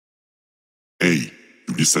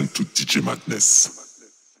listen to DJ Vadness.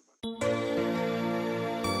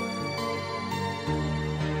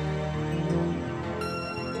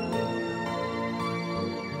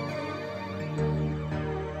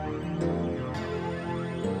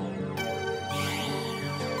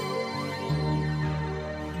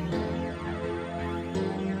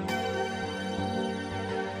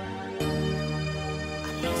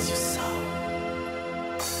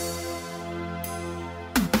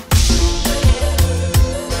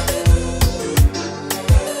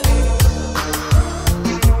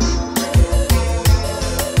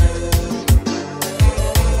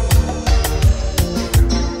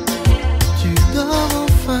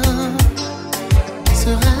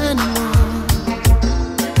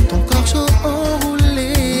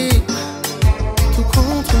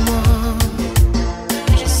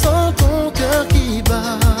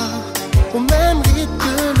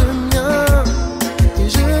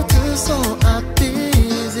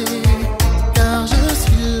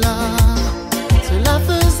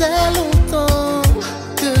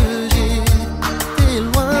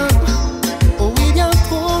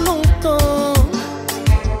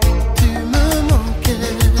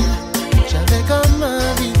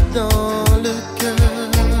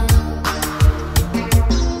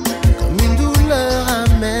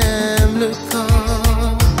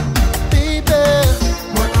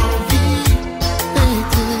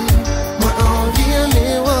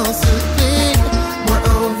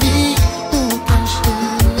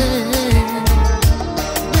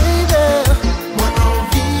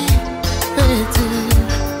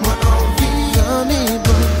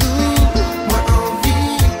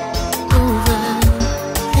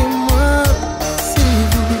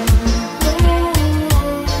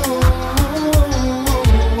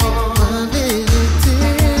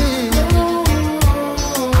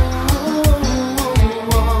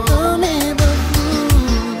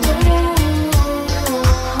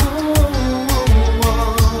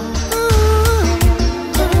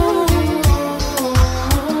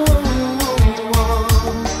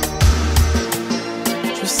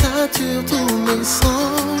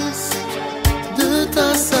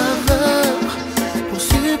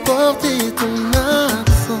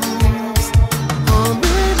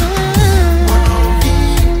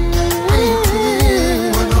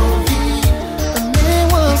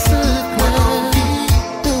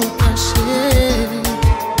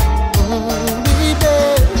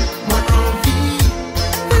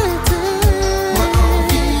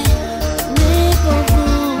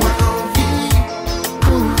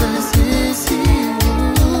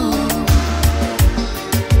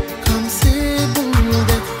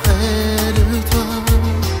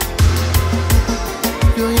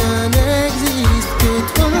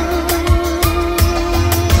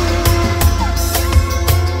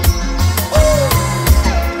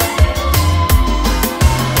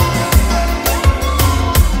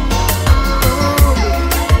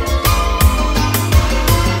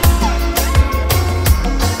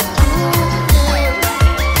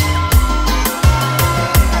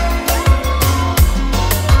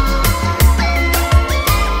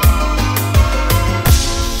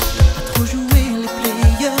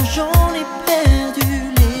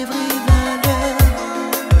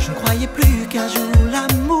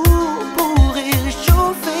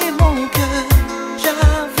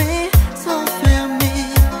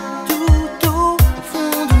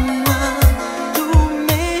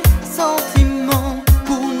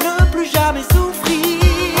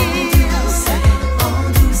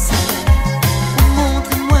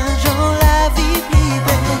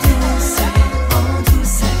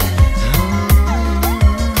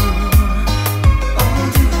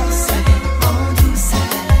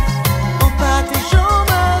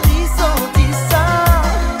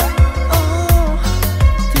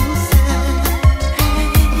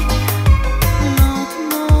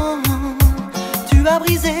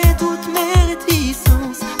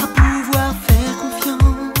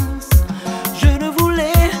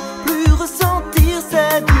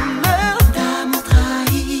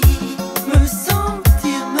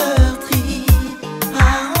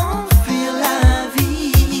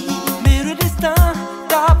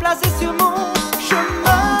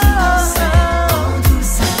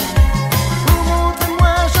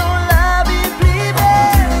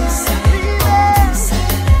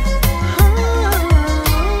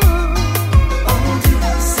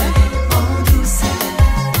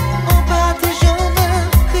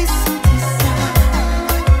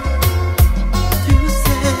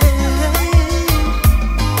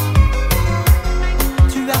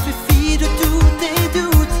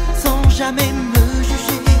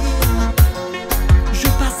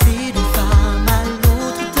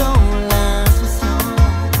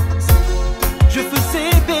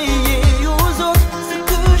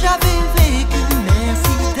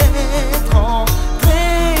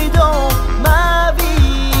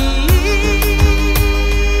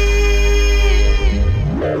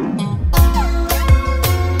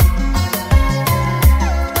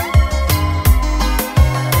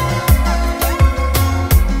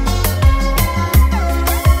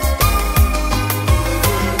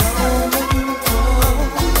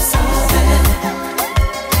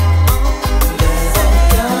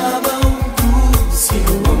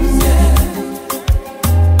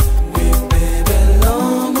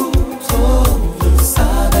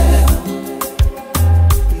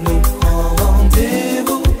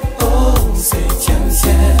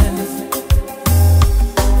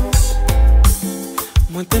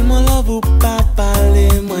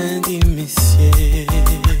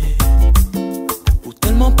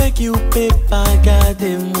 qui ou peut pas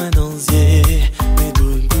garder moi dans les yeux. Mais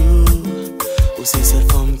doudou, ou c'est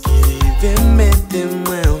cette femme qui rive mettre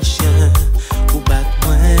moi en chien. Ou battre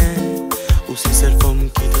moi, ou c'est cette femme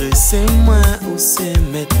qui dresse moi, ou c'est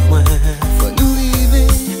mettre moi. Faut nous river,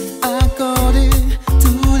 accorder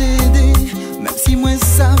tous les deux. Même si moi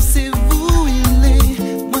savent c'est vous il est.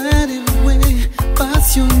 Moi dévoué,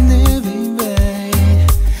 passionné, baby.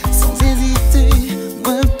 Sans hésiter,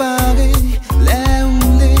 moi pareil. Là où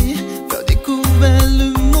les faire découvrir le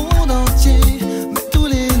monde entier. Mais tous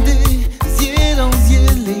les deux, yeux dans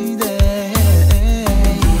yeux les deux.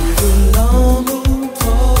 L'amour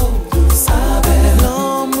trop de saveur,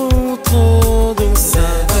 l'amour trop de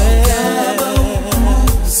saveur.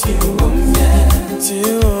 Si on vient, si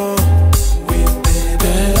on, oui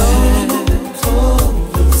bébé. L'amour trop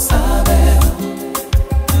de saveur.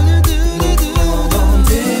 Nous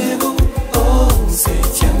rendez-vous au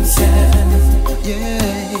 7e ciel. Yeah.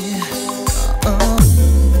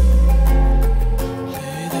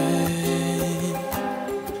 Lady,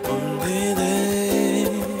 oh lady.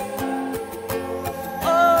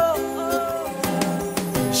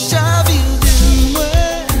 Chaville de moi,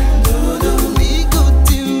 doudou,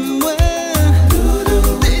 écoutez-moi, doudou,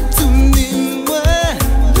 détournez-moi,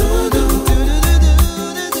 doudou,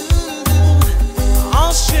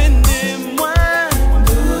 Enchaînez-moi,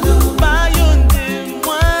 doudou,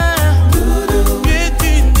 baillonnez-moi, doudou,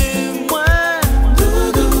 détenez-moi,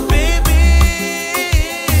 doudou, baby.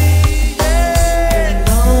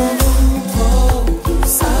 L'amour trop de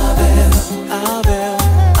saveur, avec,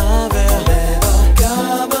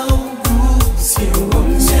 si on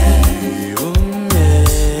vient,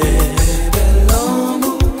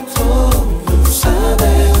 l'amour trop de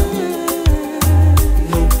saveur.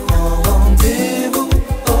 Nous prend rendez-vous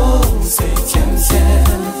au 7e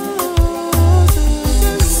ciel.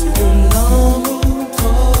 L'amour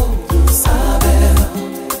trop de saveur.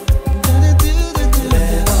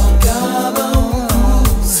 Les vagabonds,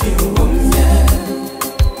 si on vient,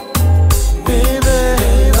 bébé.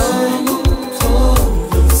 L'amour trop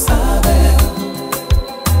de saveur.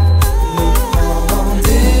 Nous prend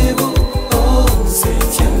rendez-vous au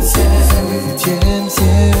 7e ciel. 7e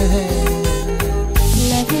ciel.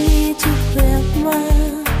 La vie est tout près de moi,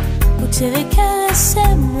 où tu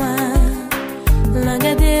caresses-moi. La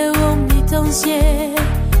garder au mi-temps-ciel,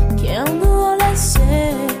 qui en nous laissé,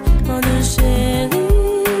 mon chéri.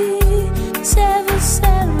 C'est vous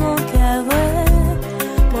seulement qu'à voir,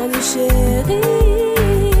 mon chéri.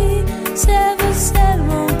 C'est vous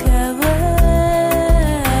seulement qu'à voir.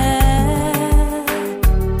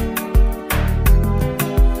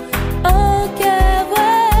 Oh, qu'à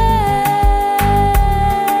voir.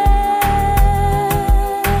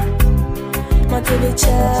 Moi, te le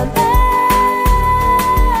jamais.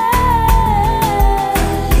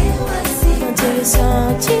 Moi, te le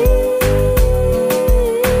senti.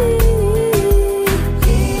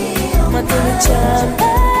 Moi, te le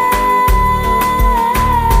jamais.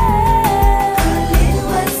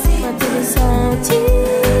 Moi, te le senti.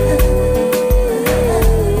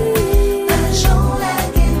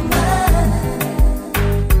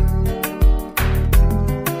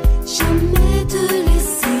 Jamais te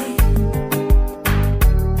laisser.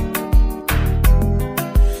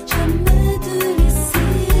 Jamais te laisser.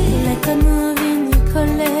 La comme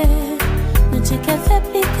Nichol, nous dit qu'elle fait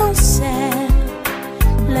plus concert.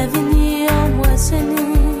 L'avenir en moi c'est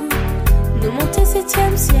nous. Nous monter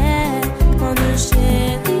 7e ciel. Mon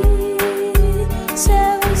chéri.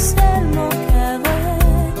 C'est vous seulement qu'à voir.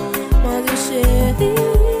 Mon chéri.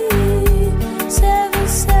 C'est vous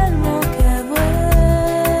seulement qu'à voir.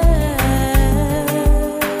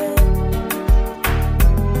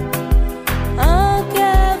 Oh,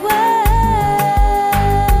 qu'à voir.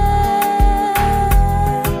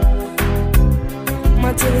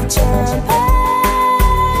 Moi, tu le tiens pas.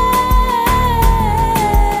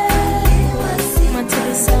 Moi, tu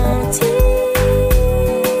le senti.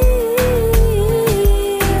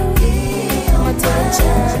 Moi, tu le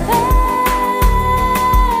tiens pas.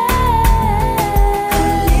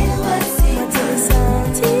 Moi, tu le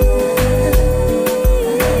senti.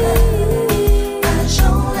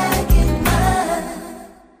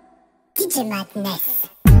 DJ Vadness.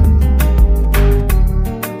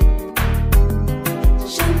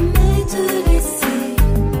 Jamais te laisser.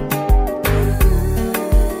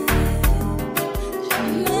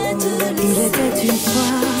 Jamais te laisser. Il était une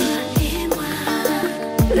fois,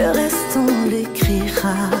 le reste on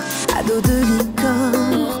l'écrira à dos de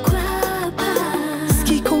licorne. Pourquoi pas? Ce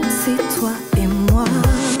qui compte c'est toi et moi.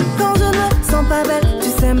 Quand je ne me sens pas belle, tu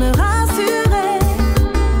sais me rassurer.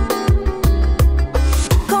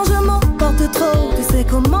 Quand je m'emporte trop, tu sais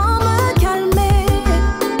comment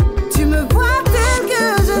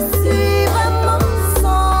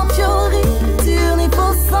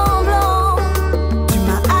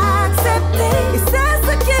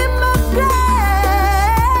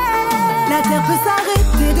terre peut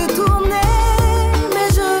s'arrêter de tourner, mais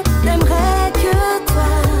je n'aimerais que toi.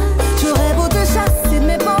 J'aurais beau te chasser de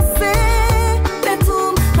mes pensées, mais tout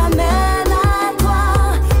me ramène à toi.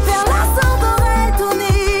 Vers la sourde oreille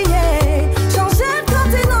tournée, changer le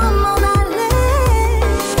continent, m'en aller.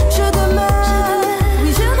 Je demeure,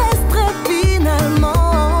 oui je resterai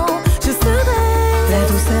finalement. Je serai la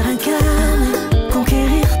douceur incarnée,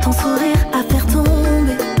 conquérir ton sourire, à faire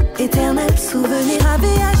tomber. Éternel souvenir à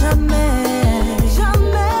vie à jamais.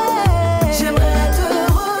 Jamais. J'aimerais te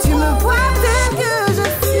revoir. Tu me vois tel que je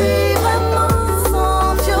suis, vraiment sans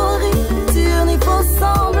fioriture ni faux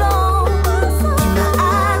semblant. Tu m'as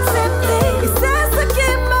accepté et c'est ce qui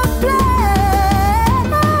me plaît.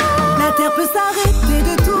 La terre peut s'arrêter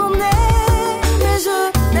de tourner, mais je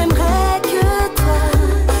n'aimerais que toi.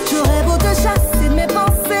 J'aurais beau te chasser de mes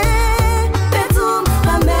pensées, mais tout me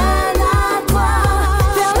ramène à toi.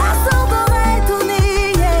 Vers la sourde oreille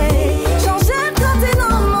tournée, changer le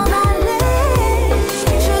continent, m'en aller.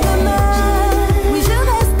 Je demeure, oui je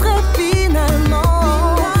resterai finalement.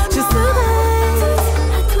 Je serai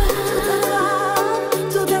tout à toi,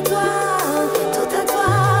 tout à toi, tout à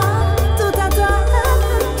toi, tout à toi,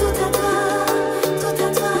 tout à toi, tout à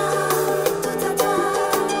toi, tout à toi.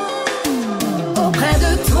 Auprès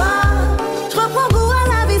de toi, je reprends goût à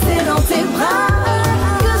la vie, c'est dans tes bras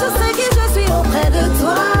que je sais qui je suis. Auprès de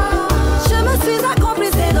toi, je me suis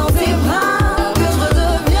accomplie, c'est dans tes bras que je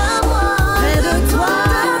redeviens moi. Près de toi,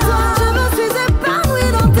 je me suis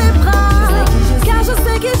épanouie dans tes bras, car je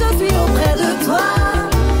sais qui je suis. Auprès de toi,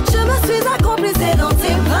 je me suis accomplie, c'est dans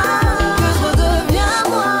tes bras que je redeviens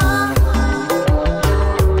moi.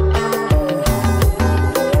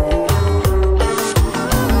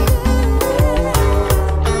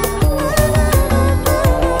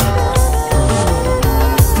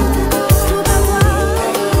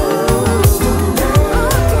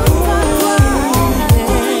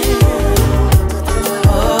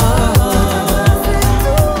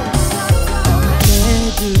 Les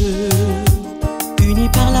deux, unis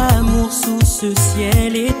par l'amour sous ce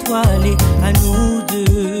ciel étoilé, à nous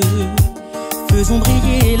deux, faisons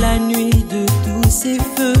briller la nuit de tous ces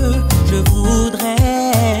feux. Je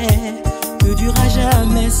voudrais que dure à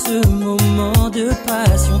jamais ce moment de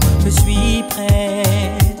passion. Je suis prêt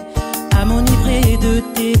à m'enivrer de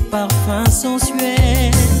tes parfums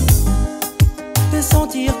sensuels, de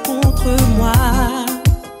sentir contre moi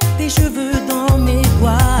tes cheveux dans mes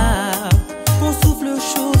doigts, ton souffle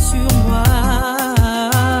chaud sur moi,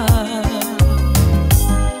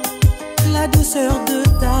 la douceur de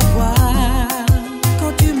ta voix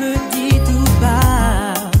quand tu me dis tout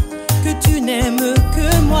bas que tu n'aimes que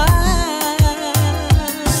moi.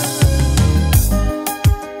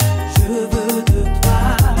 Je veux de toi,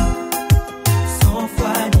 sans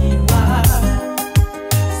foi ni loi,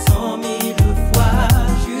 100 000 fois,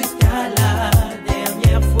 jusqu'à la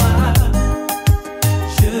dernière fois.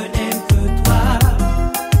 Je n'aime que toi,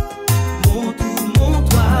 mon tout, mon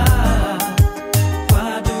toi. Quoi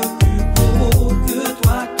de plus beau que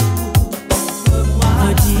toi, tout contre moi.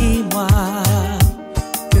 Dis-moi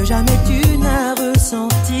que jamais tu n'as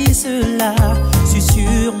ressenti cela.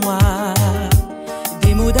 Susurre-moi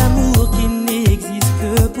des mots d'amour qui n'existent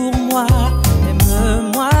que pour moi.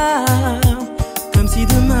 Aime-moi comme si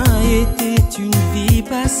demain était une vie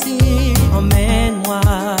passée. Emmène-moi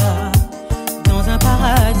dans un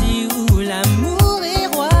paradis où l'amour est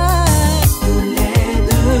roi. Tous les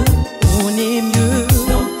deux, on est mieux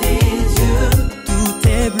dans tes yeux. Tout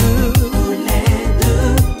est bleu. Tous les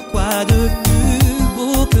deux, quoi de plus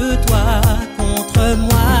beau que toi contre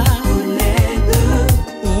moi. Tous les deux,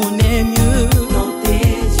 on est mieux dans tes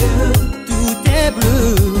yeux. Tout est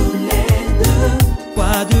bleu. Tous les deux,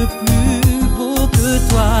 quoi de plus beau que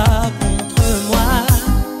toi contre moi.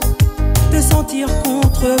 De sentir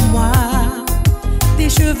contre moi tes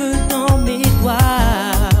cheveux dans mes doigts,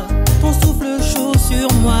 ton souffle chaud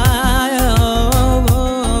sur moi,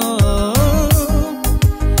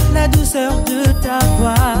 la douceur de ta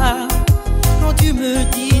voix quand tu me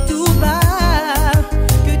dis tout bas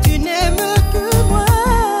que tu n'aimes que moi.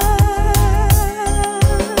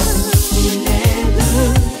 Tous les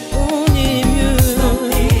deux, on est mieux dans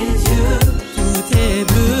tes yeux. Tout est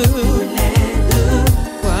bleu. Tous les deux,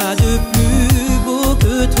 quoi de plus beau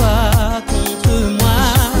que toi contre moi.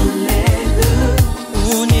 Tous les deux,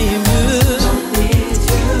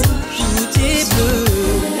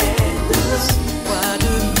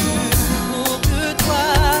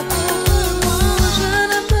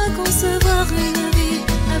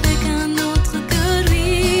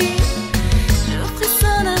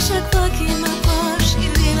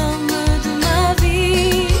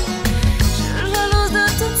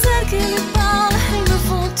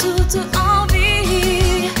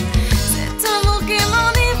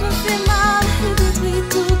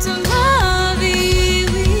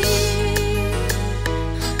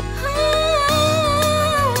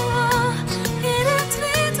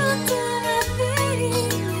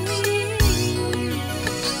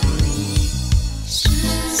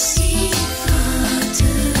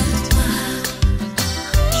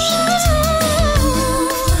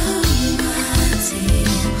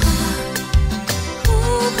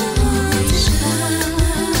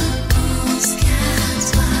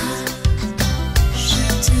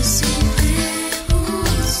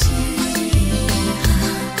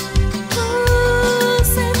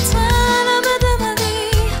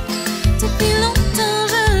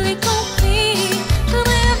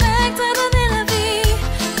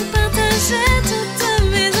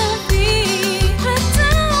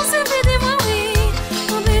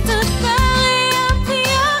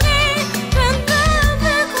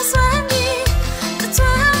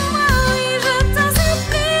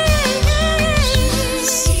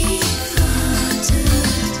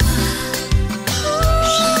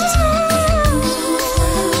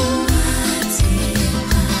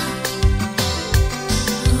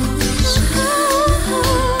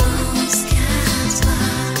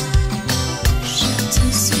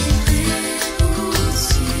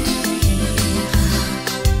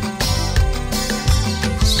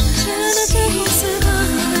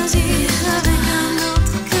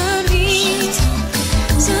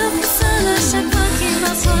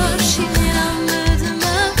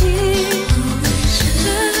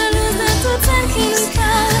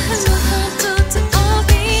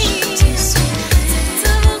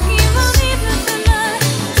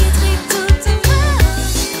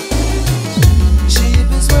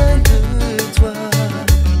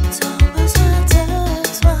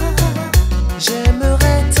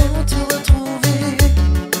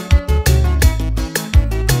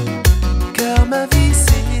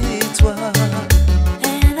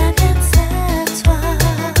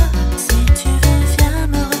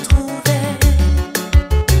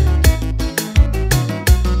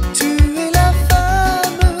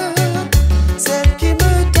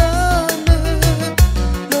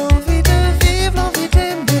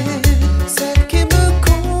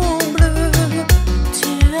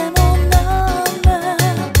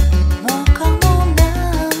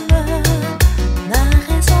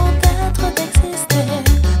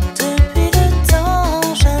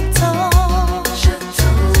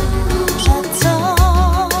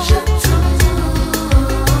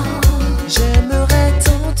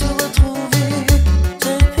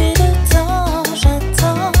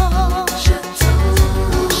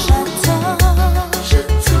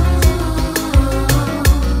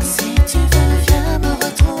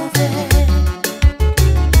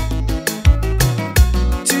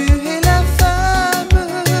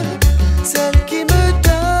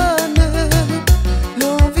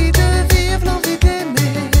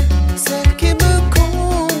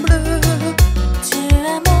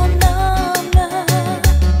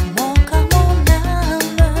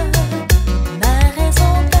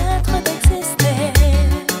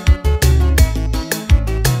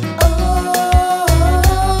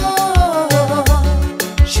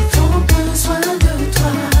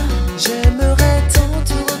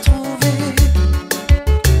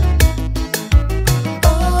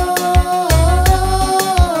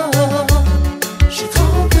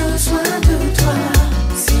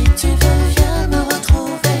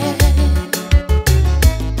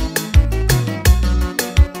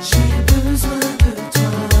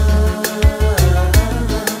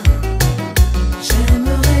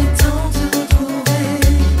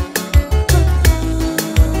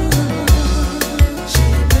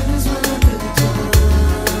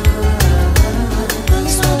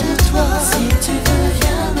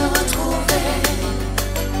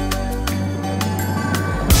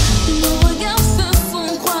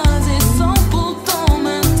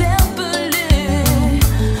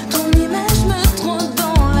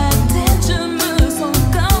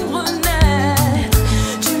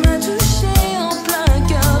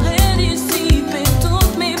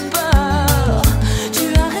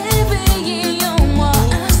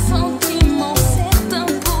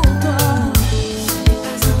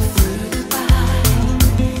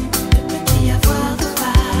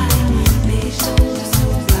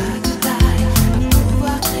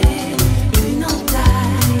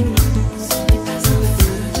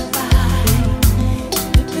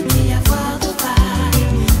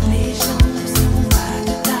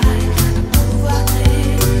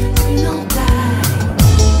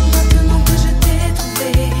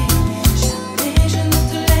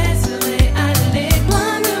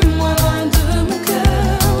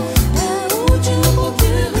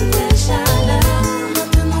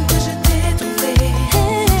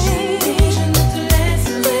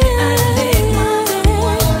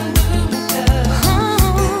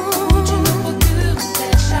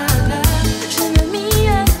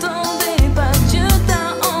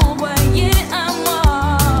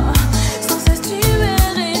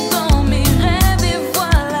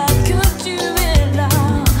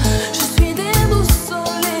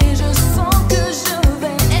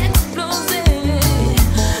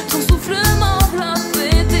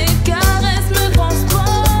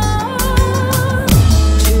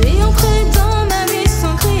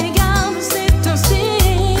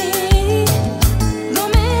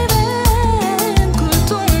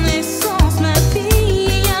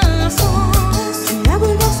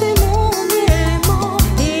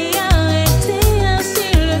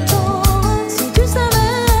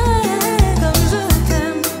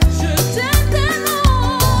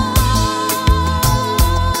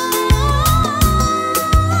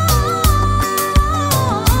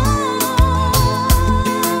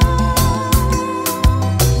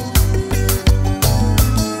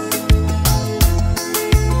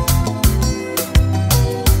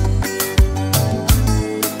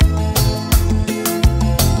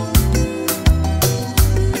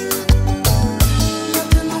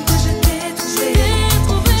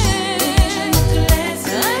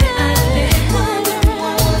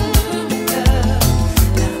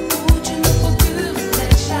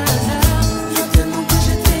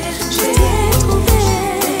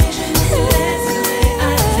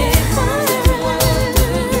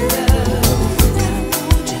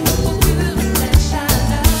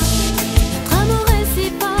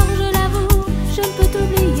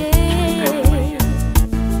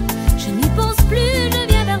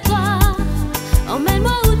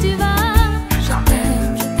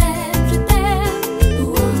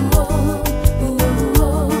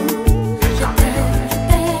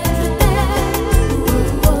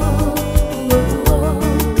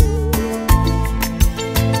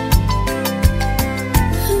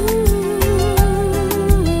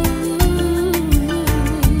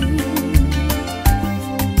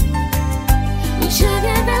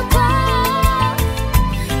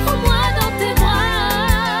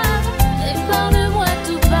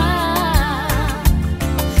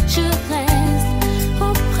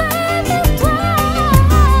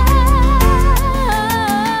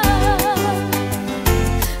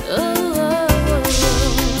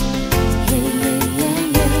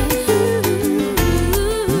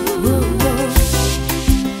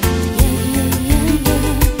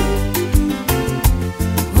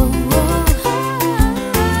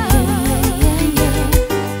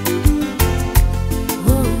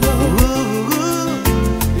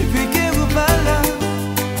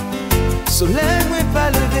 soleil n'est pas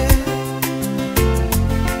levé.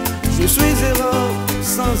 Je suis errant,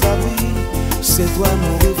 sans abri, c'est toi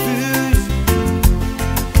mon refuge.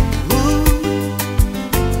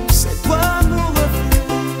 C'est toi mon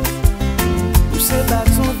refuge. Où c'est pas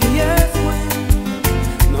ton vieil foin,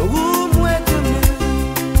 non où moi demain.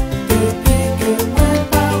 Depuis que moi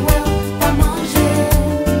pas manger,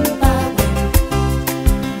 pas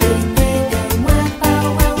depuis que moi pas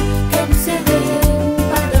comme c'est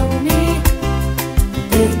pas dormir.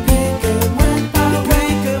 Depuis que moi pas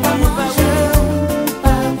manger,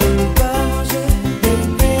 pas manger.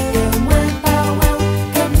 Depuis que moi pas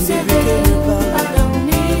comme c'est pas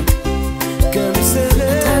dormir. Comme c'est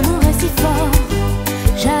Notre amour est si fort,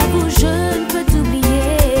 j'avoue je ne peux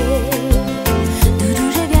t'oublier. Doudou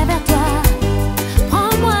je viens vers toi,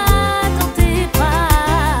 prends-moi dans tes bras.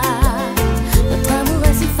 Notre amour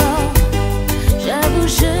est si fort, j'avoue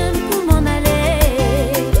je ne peux m'en aller.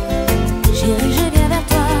 Chérie je viens vers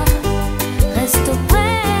toi, reste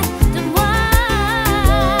auprès de moi.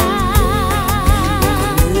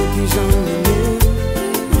 qui j'en ai,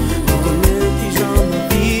 on connaît qui j'en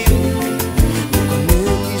ai, on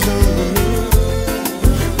connaît qui j'en ai,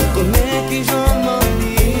 on connaît qui j'en ai,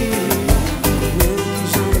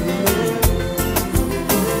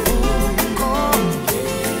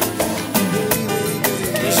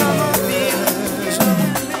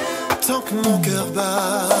 Tant que mon cœur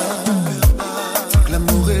bat, tant que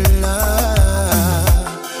l'amour est là,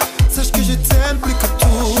 sache que je t'aime plus que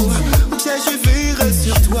tout. Ok, je veillerai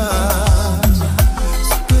sur toi,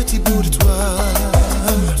 ce petit bout de toi,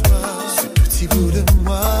 ce petit bout de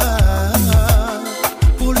moi.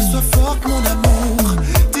 Pour le soir fort que mon amour,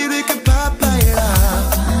 dis-lui que papa est là.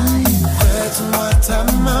 Prête-moi ta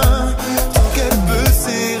main, tant qu'elle peut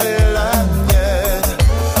serrer la mienne.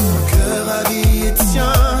 Mon cœur ravi et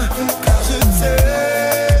tien, car je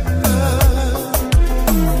t'aime.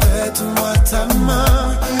 Prête-moi ta main,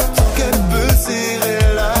 tant qu'elle peut serrer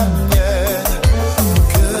la mienne. Mon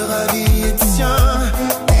cœur ravi et tien,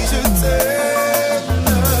 oui je t'aime.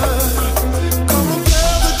 Quand mon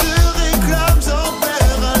cœur te réclame, j'en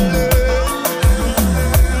perds haleine.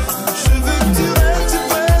 Je veux que tu restes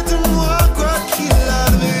près de moi, quoi qu'il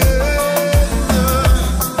arrive.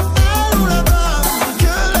 Allons là-bas,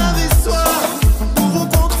 que la vie soit. Pour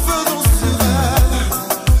rencontre, faisons ce rêve.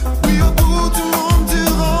 Oui, au bout du monde,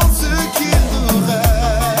 durant ce qu'il nous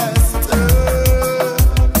reste.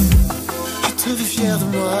 Je te veux fier de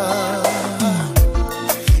moi.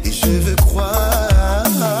 Et je veux croire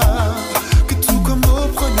que tout comme au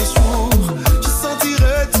premier jour, je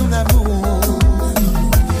sentirai ton amour.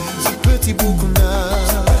 Ce petit bout qu'on a,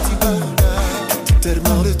 qui est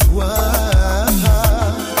tellement de toi,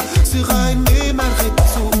 sera aimé malgré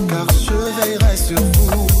tout, car je veillerai sur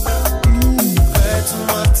vous.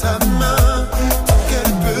 Prête-moi ta main, tant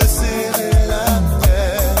qu'elle peut serrer la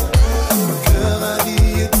mienne. Mon cœur ravi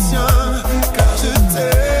et tien, car je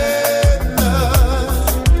t'aime.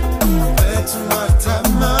 Prête-moi ta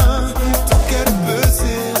main, tant qu'elle peut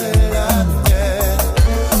serrer la mienne.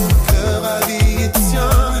 Mon cœur ravi et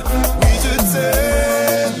tien, oui je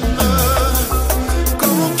t'aime.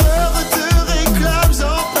 Quand mon cœur te réclame,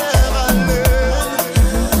 j'en perds haleine.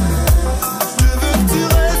 Je veux que tu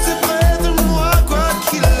restes près de moi, quoi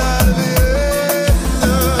qu'il arrive.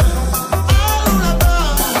 Allons là-bas,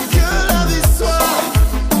 que la vie soit.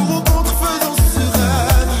 Pour rencontre, faisons ce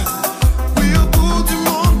rêve. Oui, au bout du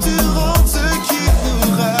monde, durant ce qui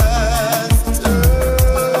nous reste.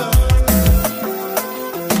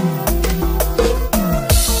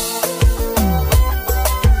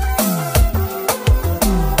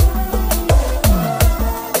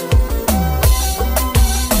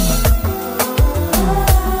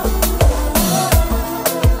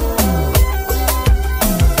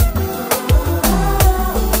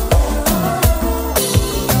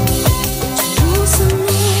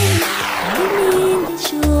 Doucement, illumine les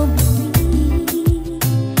jours bruits.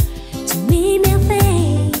 Tu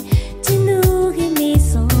m'émerveilles, tu nourris mes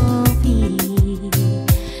envies.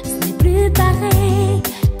 Ce n'est plus pareil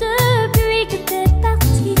depuis que t'es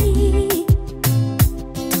parti.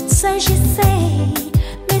 Toute seule j'essaie,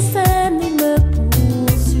 mais seul me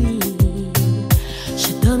poursuit.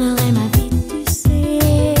 Je donnerai ma vie, tu sais,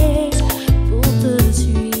 pour te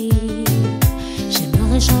suivre.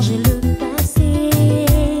 J'aimerais changer le passé,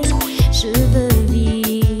 je veux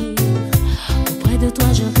vivre. Auprès de toi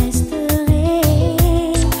je resterai,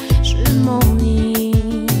 je m'enivre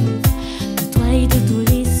de toi et de tous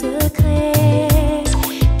les secrets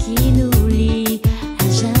qui nous lient à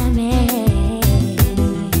jamais.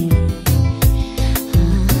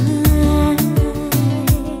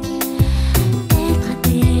 Être à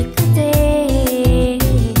tes côtés,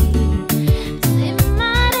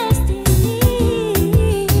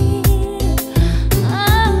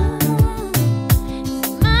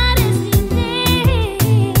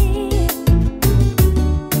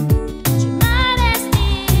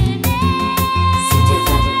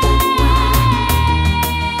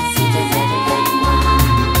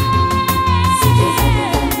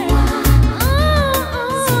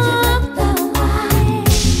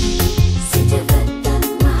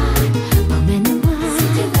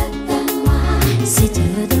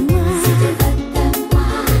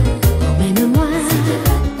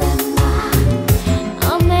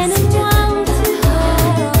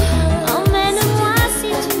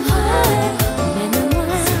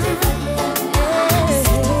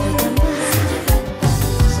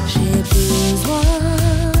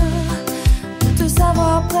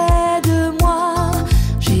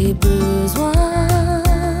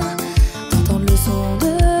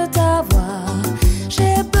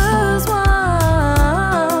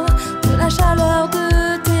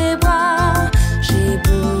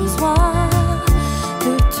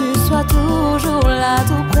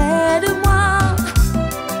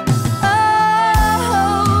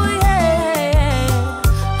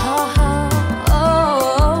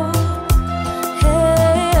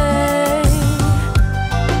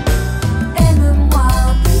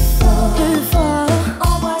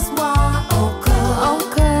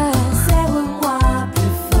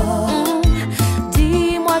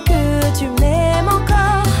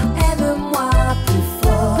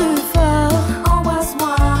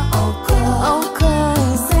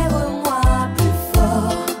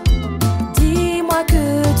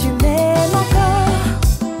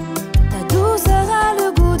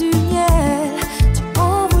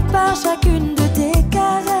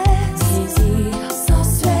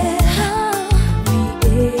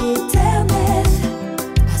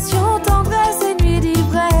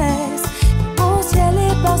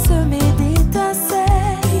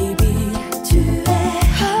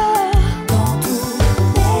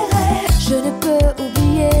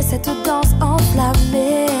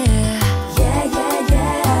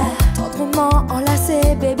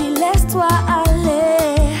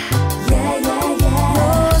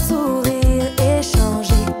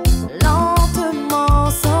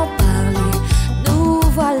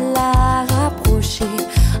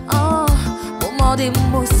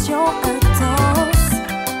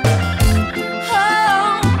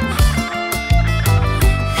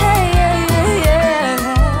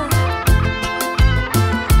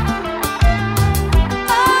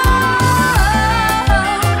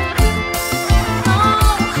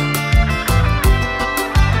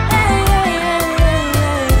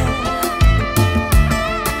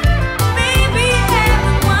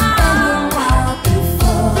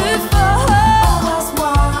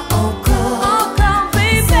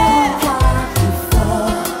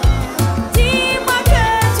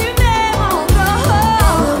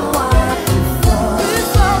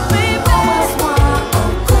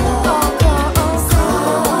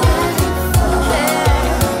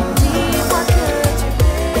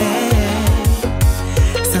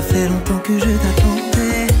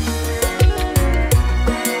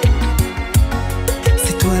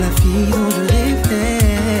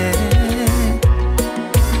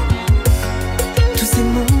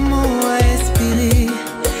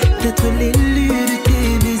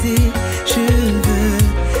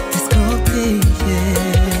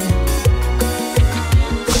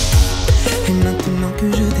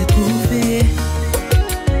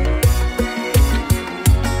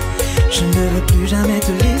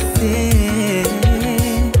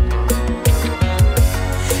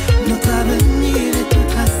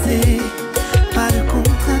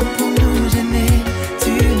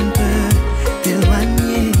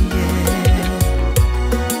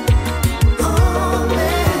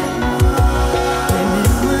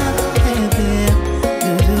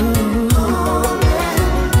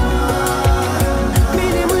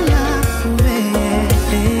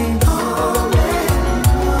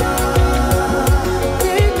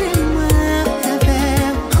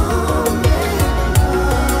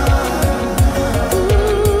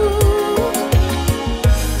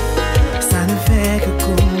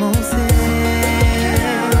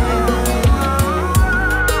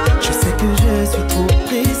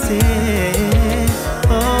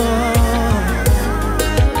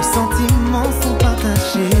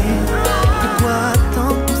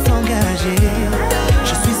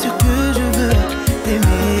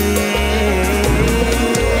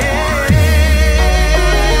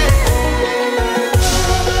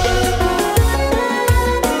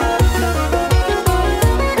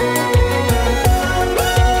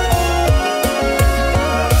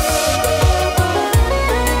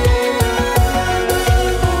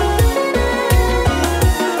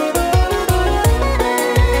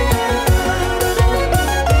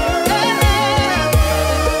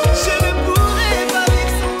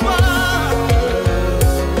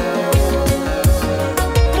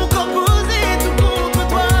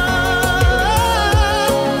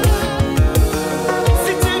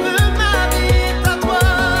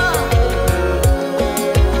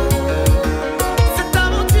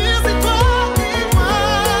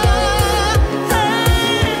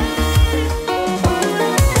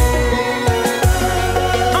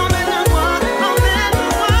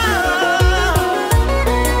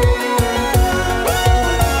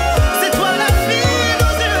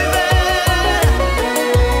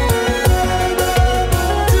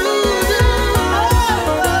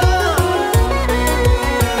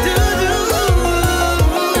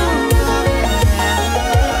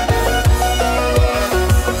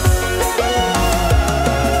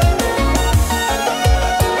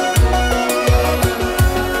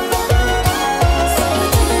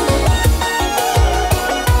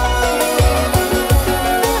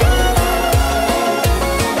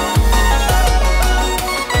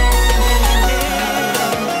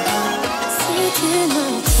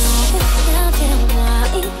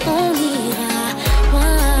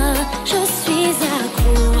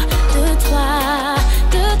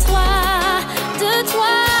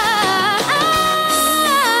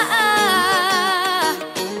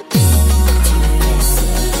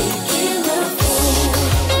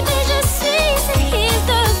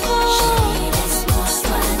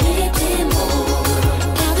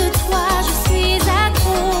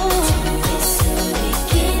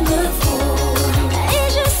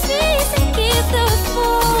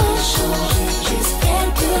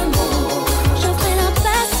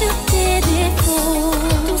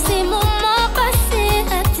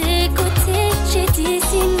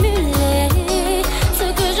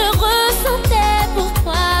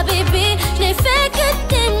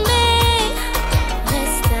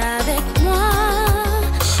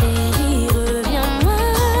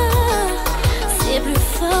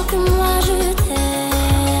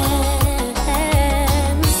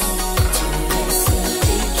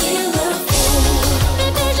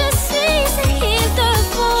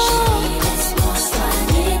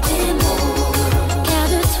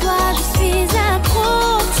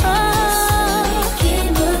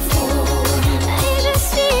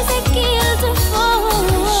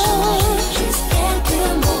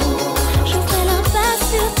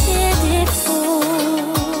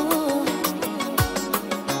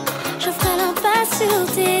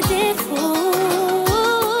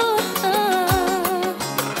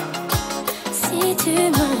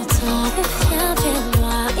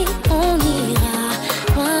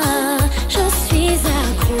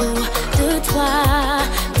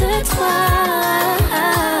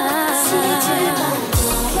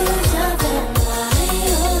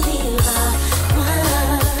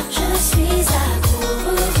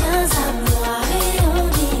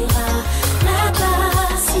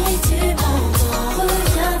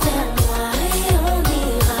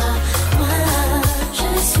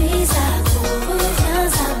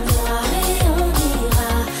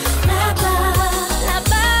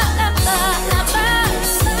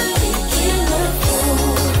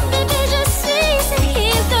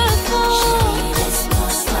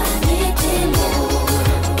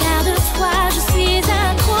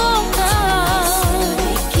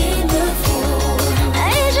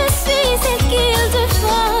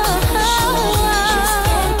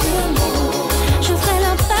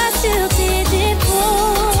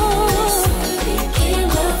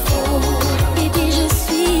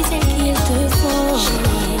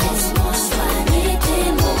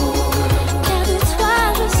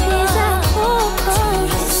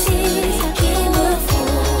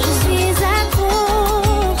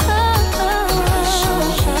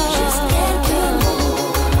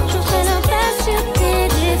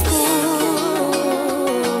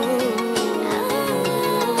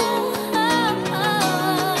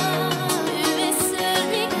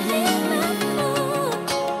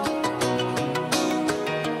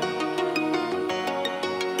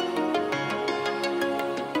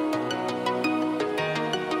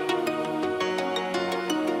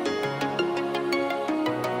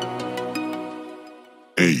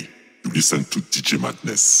 Hey, you listen to DJ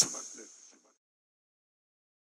Madness.